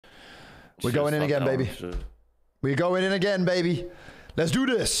We're going in again, baby. We're going in again, baby. Let's do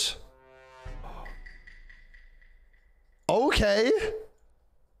this. Okay.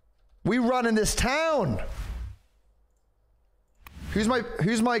 We run in this town. Who's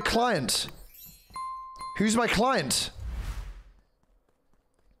my client? Who's my client?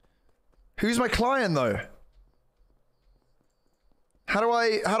 Who's my client though? How do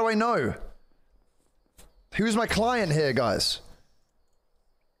I know? Who's my client here, guys?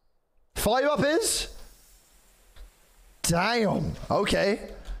 5 up is? Damn. Okay.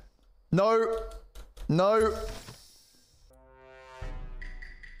 No. No.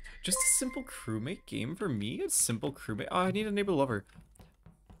 Just a simple crewmate game for me? It's simple crewmate. Oh, I need a neighbor lover.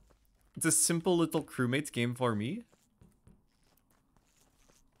 It's a simple little crewmates game for me.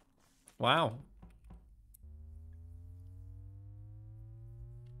 Wow.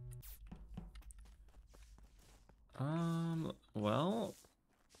 Well,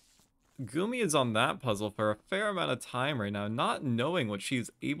 Gumi is on that puzzle for a fair amount of time right now, not knowing what she's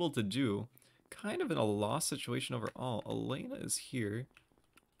able to do. Kind of in a lost situation overall. Elena is here.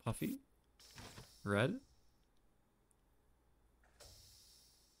 Puffy? Red?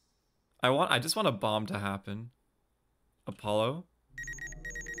 I just want a bomb to happen. Apollo?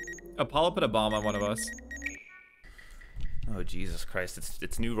 Apollo put a bomb on one of us. Oh, Jesus Christ.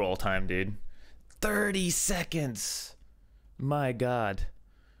 It's new roll time, dude. 30 seconds! My God.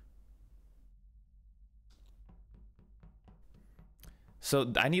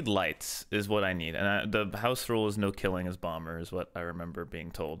 So I need lights is what I need. And the house rule is no killing as bomber is what I remember being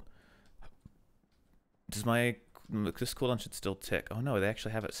told. Does this cooldown should still tick? Oh no, they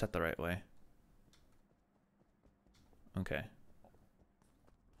actually have it set the right way. Okay.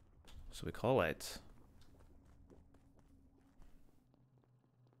 So we call lights.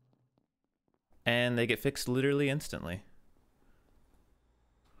 And they get fixed literally instantly.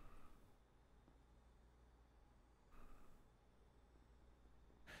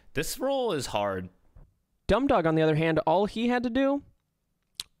 This roll is hard. Dumbdog, on the other hand, all he had to do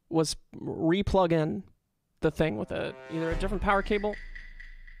was re-plug in the thing with either a different power cable.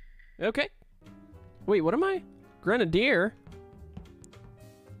 Okay. Wait, what am I? Grenadier?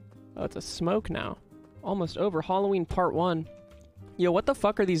 Oh, it's a smoke now. Almost over. Halloween Part 1. Yo, what the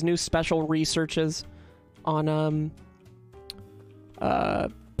fuck are these new special researches on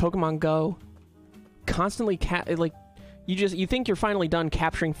Pokemon Go? Constantly you think you're finally done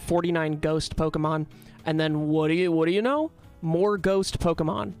capturing 49 ghost Pokemon, and then what do you know? More ghost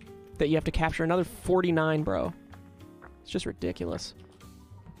Pokemon that you have to capture. Another 49, bro. It's just ridiculous.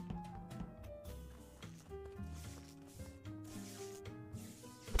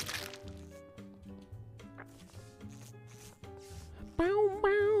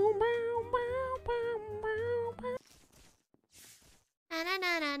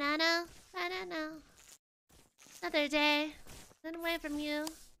 I don't know. Another day, been away from you.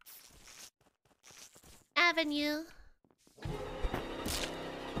 Avenue.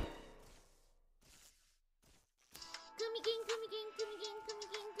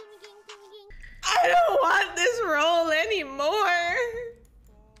 I don't want this role anymore.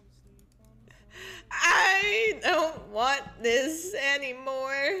 I don't want this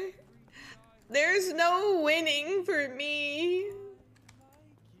anymore. There's no winning for me.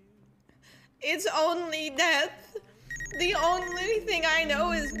 It's only death. The only thing I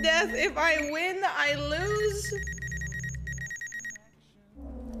know is death. If I win, I lose.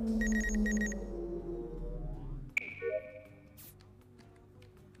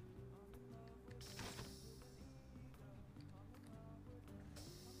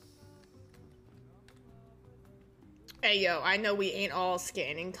 Hey, yo, I know we ain't all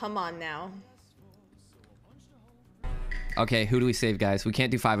scanning. Come on now. Okay, who do we save, guys? We can't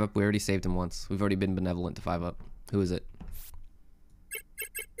do 5-up. We already saved him once. We've already been benevolent to 5-up. Who is it?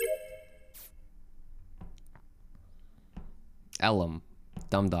 Ellum.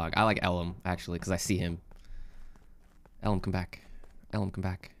 Dumbdog. I like Ellum, actually, because I see him. Ellum, come back. Ellum, come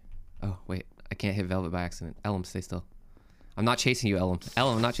back. Oh, wait. I can't hit Velvet by accident. Ellum, stay still. I'm not chasing you, Ellum.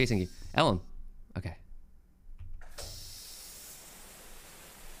 Ellum, I'm not chasing you. Ellum. Okay.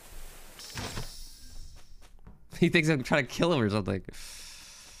 He thinks I'm trying to kill him or something.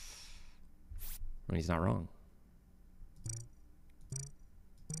 Well, he's not wrong.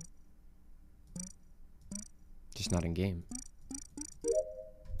 Just not in game.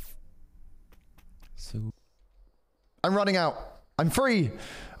 So I'm running out. I'm free.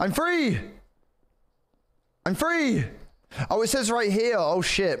 I'm free. I'm free. Oh, it says right here. Oh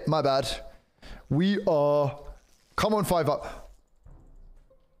shit, my bad. We are. Come on, 5-up.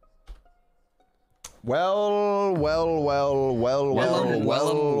 Well.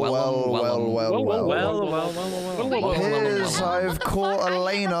 Here's I've caught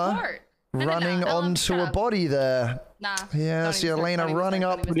Elena running onto a body there. Nah. Yeah, see Elena running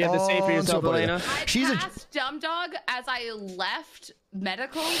up. What do you have to say for yourself, Elena? She's I passed Dumbdog as I left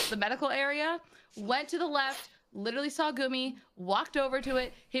the medical area, went to the left, literally saw Gumi, walked over to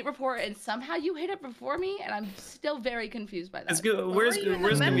it, hit report, and somehow you hit it before me, and I'm still very confused by that. Where's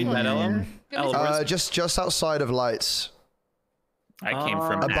Gumi met Ellum? Just outside of lights. I came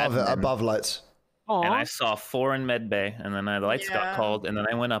from above lights. And I saw 4 in med bay, and then the lights got called, and then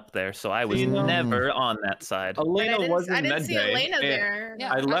I went up there, so I was never on that side. Elena was in med bay. I didn't see Elena there.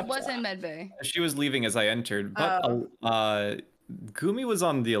 Yeah, I was in med bay. She was leaving as I entered, but Gumi was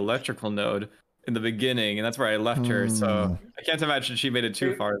on the electrical node in the beginning, and that's where I left her, so I can't imagine she made it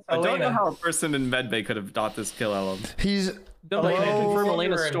too far. I don't know how a person in med bay could have got this kill, Ellum. Confirm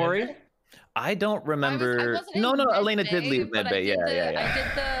Elena's story. I don't remember. No, Elena did leave med bay. Yeah.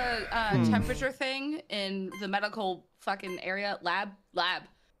 I did the temperature thing in the medical fucking area lab.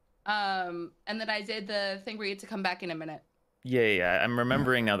 And then I did the thing where you had to come back in a minute. Yeah. I'm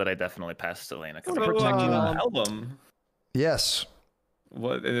remembering now that I definitely passed Elena. Ellum. Yes.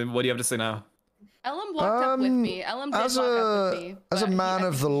 What do you have to say now? Ellum walked up with me. Ellum did walk up with me. As a man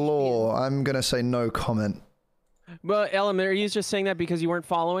of the law, I'm gonna say no comment. Well, Ellum, are you just saying that because you weren't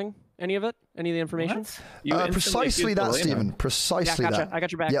following any of it? Any of the information? Precisely that, Stephen. Precisely that. I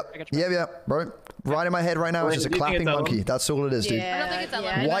got your back. Yep. Yeah, bro. Right in my head right now is just a clapping monkey. That's all it is, dude. I don't think it's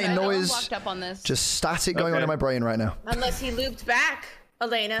Ellum. White noise. Walked up on this. Just static going on in my brain right now. Unless he looped back,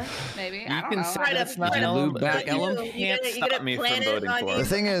 Elena. Maybe. I don't know. Loop back, Ellum. Can't stop me from voting for The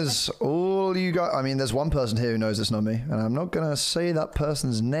thing is, all you got. I mean, there's one person here who knows it's not me, and I'm not gonna say that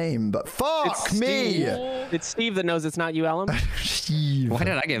person's name, but fuck me. It's Steve that knows it's not you, Ellum. Steve. Why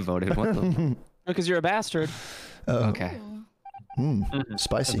did I get voted? What the? Because you're a bastard. Okay.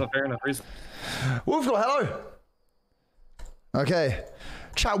 Spicy. That's a fair enough reason. Wolfglow, hello. Okay,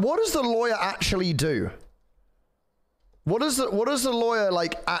 chat. What does the lawyer actually do? What does the lawyer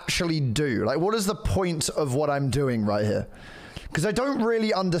like actually do? Like, what is the point of what I'm doing right here? Because I don't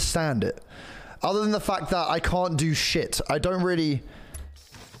really understand it, other than the fact that I can't do shit. I don't really.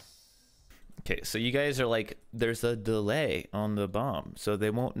 Okay, so you guys are like, there's a delay on the bomb, so they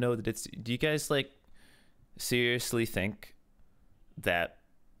won't know that it's. Do you guys like seriously think that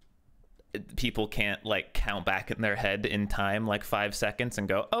people can't like count back in their head in time like 5 seconds and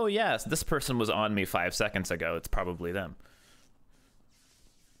go, oh yes, this person was on me 5 seconds ago, it's probably them?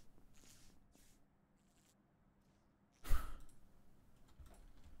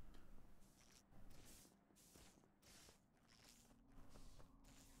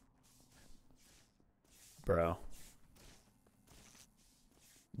 Bro.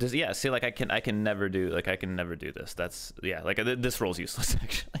 See, like I can never do this. That's like this role's useless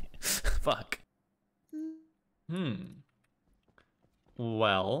actually. Fuck.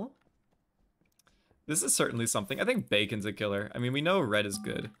 Well, this is certainly something. I think Baycon's a killer. I mean, we know Red is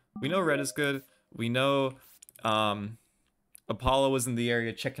good. We know Apollo was in the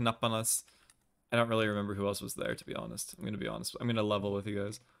area checking up on us. I don't really remember who else was there, to be honest. I'm gonna be honest. I'm gonna level with you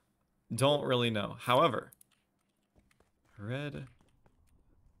guys. Don't really know. However, Red.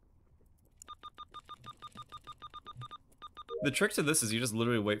 The trick to this is you just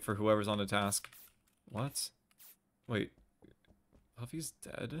literally wait for whoever's on a task. What? Wait. Puffy's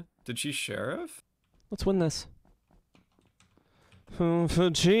dead? Did she sheriff? Let's win this.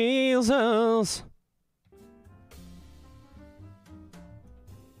 For Jesus.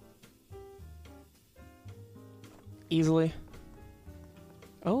 Easily.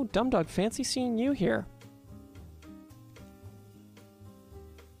 Oh, Dumbdog, fancy seeing you here.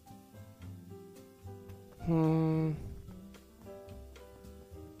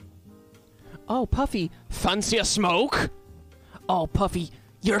 Oh, Puffy, fancy a smoke? Oh, Puffy,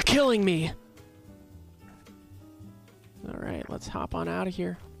 you're killing me. All right, let's hop on out of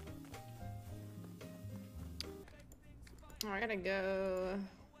here. Oh, I gotta go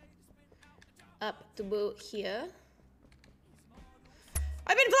up the boat here.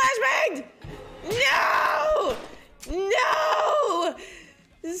 I've been flashbanged! No! No!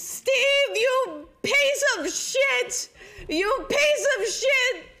 Steve, you piece of shit! You piece of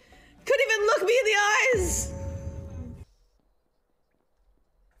shit! Couldn't even look me in the eyes!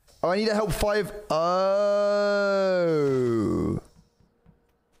 Oh, I need to help 5.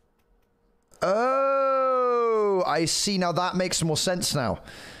 Oh, I see. Now that makes more sense now.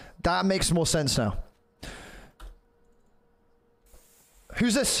 That makes more sense now.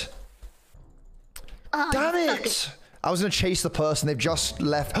 Who's this? Oh, Damn it! I was gonna chase the person. They've just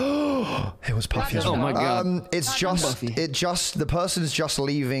left. It was Puffy. Oh my God. It's just the person's just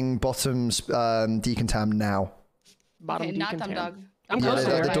leaving bottom's decontam now. Bottom Okay, not decontam. Dumbdog. I'm Yeah, close to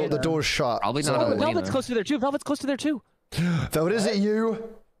there. the door's shut. Probably So- not Elena. Velvet's close to there too. Velvet's close to there too. Velvet, is it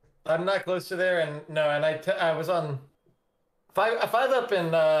you? I'm not close to there, and no, and I was on five up,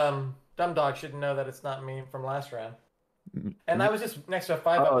 and Dumbdog should know that it's not me from last round. And I was just next to a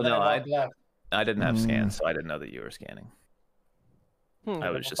 5 up. Oh, and then no, I walked left. I didn't have scans, so I didn't know that you were scanning. I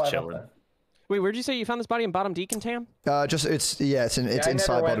was just 5 up chilling. then. Wait, where'd you say you found this body in bottom decontam? It's Yeah, I inside never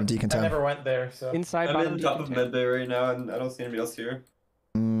bottom went- I decontam. never went there, so Inside I'm bottom in top of decontam. med bay right now, and I don't see anybody else here.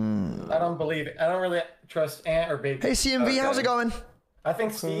 I don't believe it. I don't really trust Ant or Baycon. Hey CMV, how's it going? I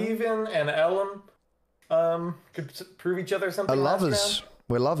think Steven and Ellum could prove each other something. Are last lovers. round.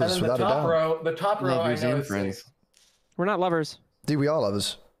 We're And lovers then without a doubt. the top row, Lovers I know and is friends. safe. We're not lovers. Dude, we are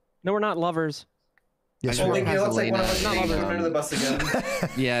lovers. No, we're not lovers. Yes, I we just are. It want looks like one of us Elena is and, thrown under the bus again.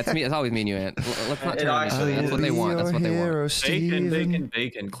 Yeah, it's me. It's always me and you, Ant. Let's not It turn it actually That's is. what they want. That's what they want.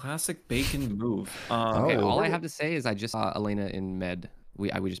 Bacon. Classic bacon move. Okay, Oh. all I have to say is I just saw Elena in med. We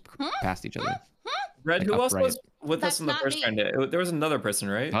just passed each other. Red, Like who else upright. was with That's us in the not first me. round? There was another person,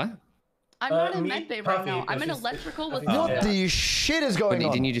 right? Huh? I'm not in me, medbay right Puffy, now. I'm but in she's- electrical with. Oh. What the shit is But going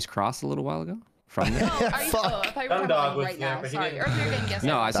on? didn't you just cross a little while ago? From there? Oh, are you? Oh, I thought you were talking Dumbdog about was right there, now. but he Sorry, didn't- earlier didn't guess.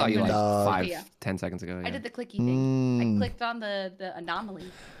 No, I saw you like Dumbdog. 5-10 seconds ago. I Yeah. did the clicky thing. I clicked on the anomaly.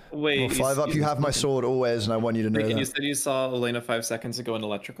 Wait, Well, 5 up, you have my sword always, and I want you to know Bacon, you that. said you saw Elena 5 seconds ago in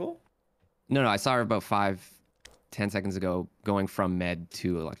electrical? No, I saw her about 5-10 seconds ago going from med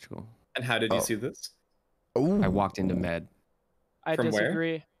to electrical. And how did you see this? Ooh. I walked into med I From where?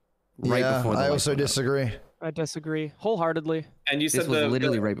 disagree. right yeah, before the I lights also went out. disagree. I disagree wholeheartedly. And you This said was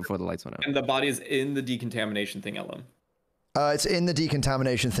literally the, right before the lights went out. and the body is in the decontamination thing, Ellum. It's in the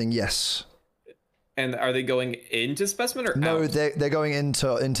decontamination thing, yes. And are they going into specimen or No, out? they're going into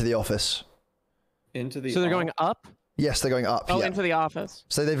the office. Into the. So they're going up? Yes, they're going up. Oh, yeah. into the office.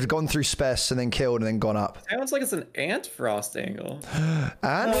 So they've gone through spec and then killed and then gone up. Sounds like it's an ant frost angle.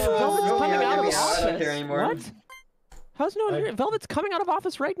 And Velvet's no, coming yeah, out of yeah, I don't office. care anymore. What? How's no one here? Velvet's coming out of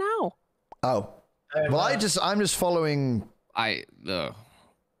office right now. oh, well, I'm just following. It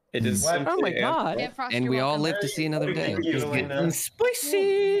is. What? Oh my simply god. Ant Frost, And you're we all welcome. live to see another day. Thank you, Elena.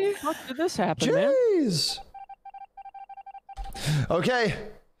 Spicy. How did this happen, man? Jeez. Okay,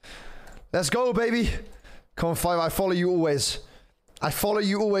 let's go, baby. Come on, 5. I follow you always. I follow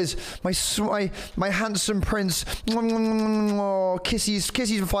you always. My handsome prince. Oh, kisses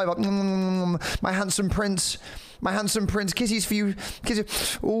for 5 up. My handsome prince. My handsome prince. Kisses for you.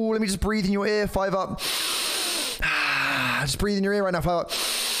 Kisses. Oh, let me just breathe in your ear. 5 up. Just breathe in your ear right now. 5 up.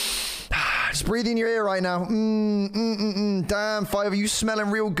 Just breathe in your ear right now. Damn, 5, are you smelling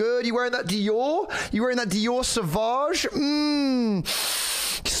real good? You wearing that Dior? You wearing that Dior Sauvage?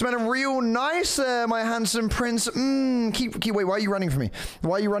 Smelling real nice there, my handsome prince. Keep, wait, why are you running from me?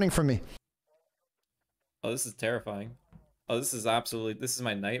 Why are you running from me? Oh, this is terrifying. Oh, this is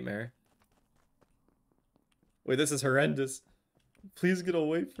my nightmare. Wait, this is horrendous. Please get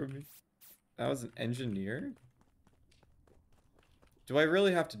away from me. That was an engineer? Do I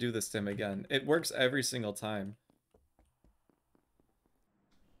really have to do this to him again? It works every single time.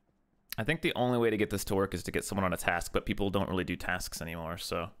 I think the only way to get this to work is to get someone on a task, but people don't really do tasks anymore,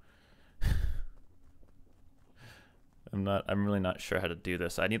 so I'm really not sure how to do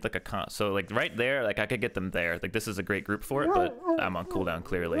this. I need like so like right there, like I could get them there. Like this is a great group for it, but I'm on cooldown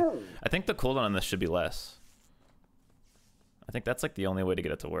clearly. I think the cooldown on this should be less. I think that's like the only way to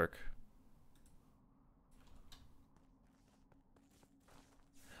get it to work.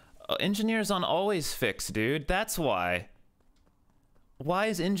 Oh, engineer's on always fix, dude. That's why. Why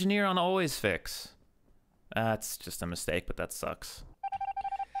is engineer on always fix? That's just a mistake, but that sucks.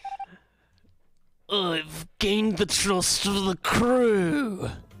 I've gained the trust of the crew.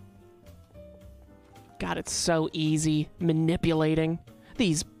 God, it's so easy manipulating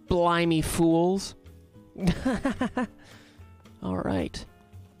these blimey fools. All right.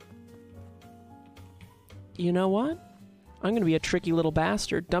 You know what? I'm gonna be a tricky little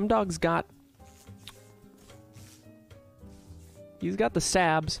bastard. Dumbdog's got... He's got the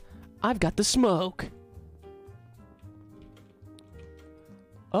stabs. I've got the smoke.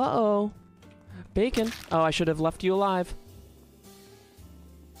 Uh-oh. Bacon. Oh, I should have left you alive.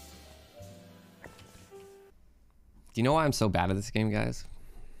 Do you know why I'm so bad at this game, guys?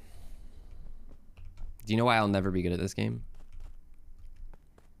 Do you know why I'll never be good at this game?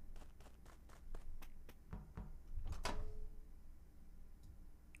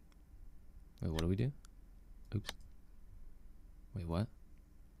 Wait, what do we do? Oops. Wait, what?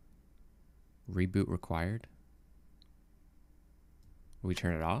 Reboot required? We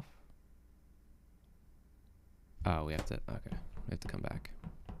turn it off? Oh, we have to, okay. We have to come back.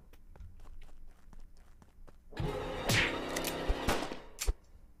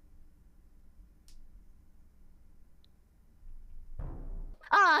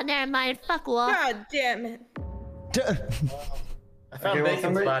 Oh, never mind. Fuck off. God damn it. I found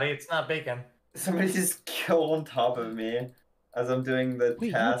Bacon's body. It's not Bacon. Somebody just killed on top of me as I'm doing the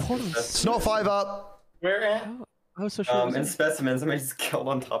task. It's not 5 up. Where at? I was so sure. In specimens, somebody just killed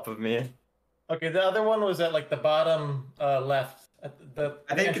on top of me. Okay, the other one was at like the bottom left. At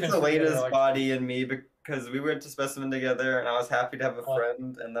I think it's Elena's body and me because we went to specimen together and I was happy to have a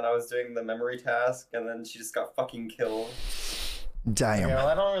friend and then I was doing the memory task and then she just got fucking killed. Damn. Yeah, well,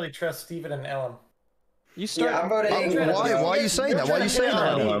 I don't really trust Steven and Ellen. You start. Yeah, I'm voting. Why are you saying that? Why are you saying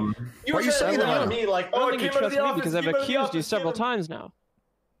that? You why are you saying that? Me, like, I oh, don't think you trust me because I've accused you several times now.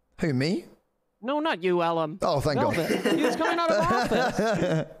 Who, me? No, not you, Ellum. Oh, thank God. He was coming out of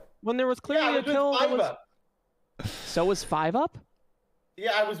office when there was clearly a kill. That was... So was 5 up?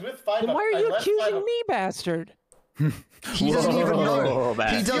 Yeah, I was with 5 then up. why are you accusing me, bastard? He doesn't even know.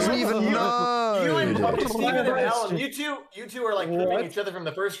 He doesn't even know. You and Steven and Ellen, you two are like clipping each other from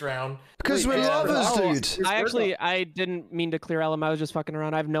the first round. Because we're lovers, dude. I didn't mean to clear Ellum. I was just fucking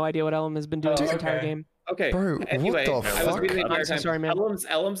around. I have no idea what Ellum has been doing this entire game. Okay. Bro, anyway, what the fuck? I was reading the I'm so sorry, man.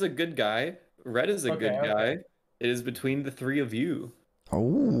 Ellum's a good guy. Red is a good guy. It is between the 3 of you. Oh.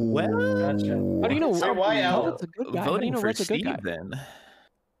 Well, gotcha. How do you know Red's a good guy? How do you know Red's a good guy? Then.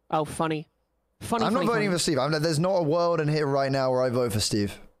 Oh, funny. I'm not voting for Steve. There's not a world in here right now where I vote for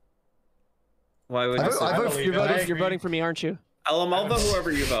Steve. Why would you're voting for me, aren't you? Ellum, I'll vote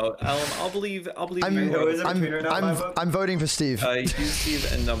whoever you vote. Ellum, I'll believe I'm voting for Steve. You,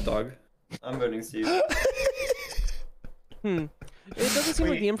 Steve, and Dumbdog. I'm voting Steve. It doesn't seem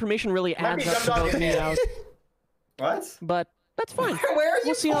like the information really adds up to vote me out. What? But that's fine. Where are you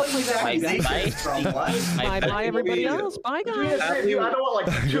we'll see how it plays out. Bye, everybody else. Bye, guys. I don't want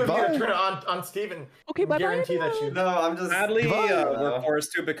like 2 of you to turn it on Steven. Okay, bye, guarantee that you. No, I'm just. Sadly, we're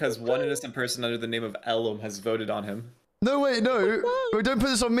forced to because one innocent person under the name of Ellum has voted on him. No, wait, no. Wait, don't put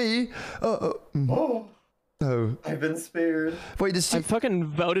this on me. Oh. No. I've been spared. Wait, does I fucking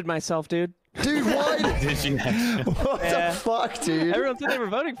voted myself, dude. Dude, why? Did you? What the fuck, dude? Everyone said they were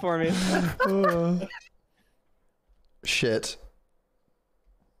voting for me. Shit.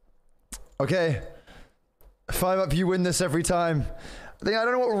 Okay. 5 up, you win this every time. I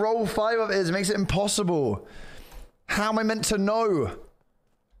don't know what roll 5 up is. It makes it impossible. How am I meant to know?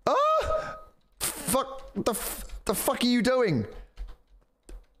 Ah! Fuck. The fuck are you doing?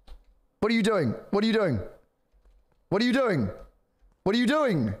 What are you doing? What are you doing? What are you doing? What are you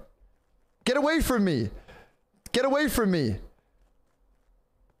doing? Get away from me. Get away from me.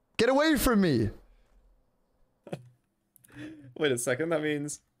 Get away from me. Wait a second, that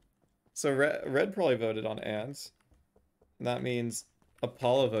means... So Red probably voted on Ants. That means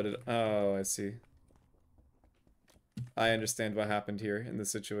Apollo voted... Oh, I see. I understand what happened here in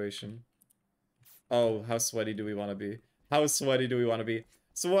this situation. Oh, how sweaty do we want to be? How sweaty do we want to be?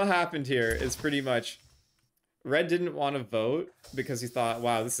 So what happened here is pretty much... Red didn't want to vote because he thought,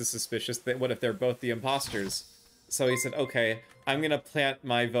 wow, this is suspicious. What if they're both the imposters? So he said, okay, I'm going to plant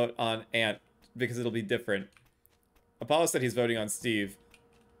my vote on Ant because it'll be different. Apollo said he's voting on Steve.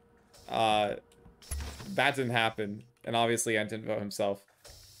 That didn't happen. And obviously Ant didn't vote himself.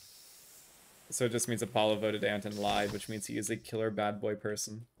 So it just means Apollo voted Ant and lied, which means he is a killer bad boy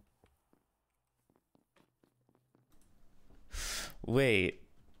person. Wait.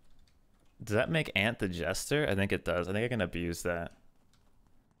 Does that make Ant the jester? I think it does. I think I can abuse that.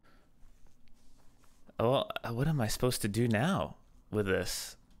 Oh, what am I supposed to do now with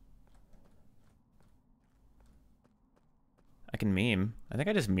this? I can meme. I think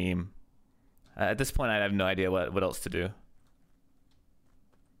I just meme. At this point, I have no idea what else to do.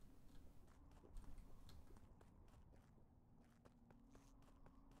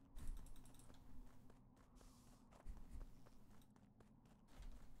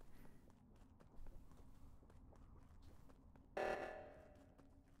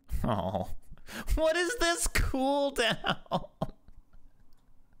 Oh, what is this cooldown?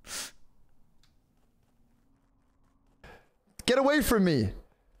 Get away from me.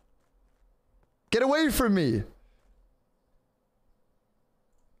 Get away from me.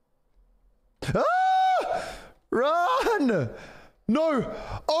 Ah! Run! No!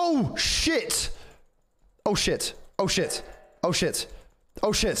 Oh, shit! Oh, shit. Oh, shit. Oh, shit.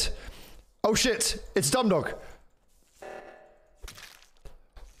 Oh, shit. Oh, shit. It's Dumbdog.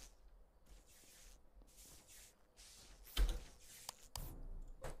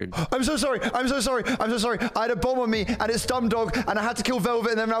 I'm so sorry. I'm so sorry. I'm so sorry. I had a bomb on me, and it's Dumbdog, and I had to kill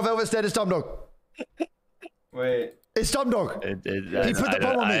Velvet, and then now Velvet's dead. It's Dumbdog. Wait. It's Dumbdog. He put the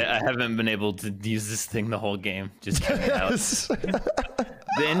bomb on me. I haven't been able to use this thing the whole game. Just get it out.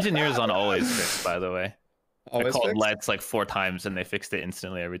 The engineer's on always fixed, by the way. I called lights like 4 times, and they fixed it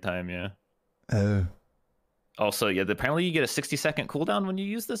instantly every time. Yeah. Oh. Also, yeah, apparently you get a 60-second cooldown when you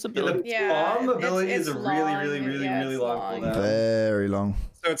use this ability. Yeah, the bomb ability is a really long cooldown. Very long.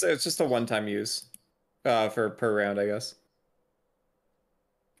 So it's just a one-time use per round, I guess.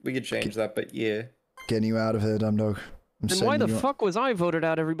 We could change that, but yeah. Getting you out of here, Dumbdog. Then why the fuck was I voted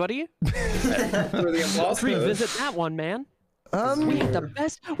out, everybody? Let's revisit that one, man. We had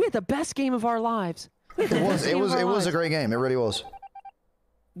the best game of our lives. It was a great game. It really was.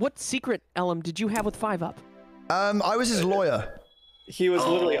 What secret, Ellum, did you have with 5-Up? I was his lawyer. He was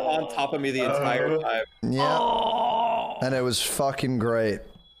literally on top of me the entire time. Yeah. And it was fucking great.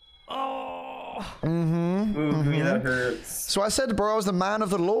 Ooh, that hurts. So I said, bro, I was the man of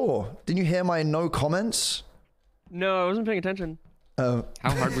the law. Didn't you hear my no comments? No, I wasn't paying attention. Oh.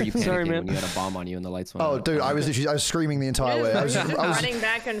 How hard were you panicking Sorry, man. when you had a bomb on you and the lights went Oh, out? dude, I was screaming the entire way. I was running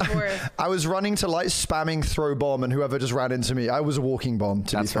back and forth. I was running to light, spamming throw bomb, and whoever just ran into me. I was a walking bomb.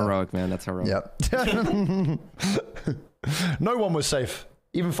 That's heroic, man. That's heroic. Yep. No one was safe.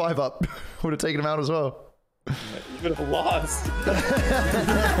 Even 5-Up would have taken him out as well. You would have lost.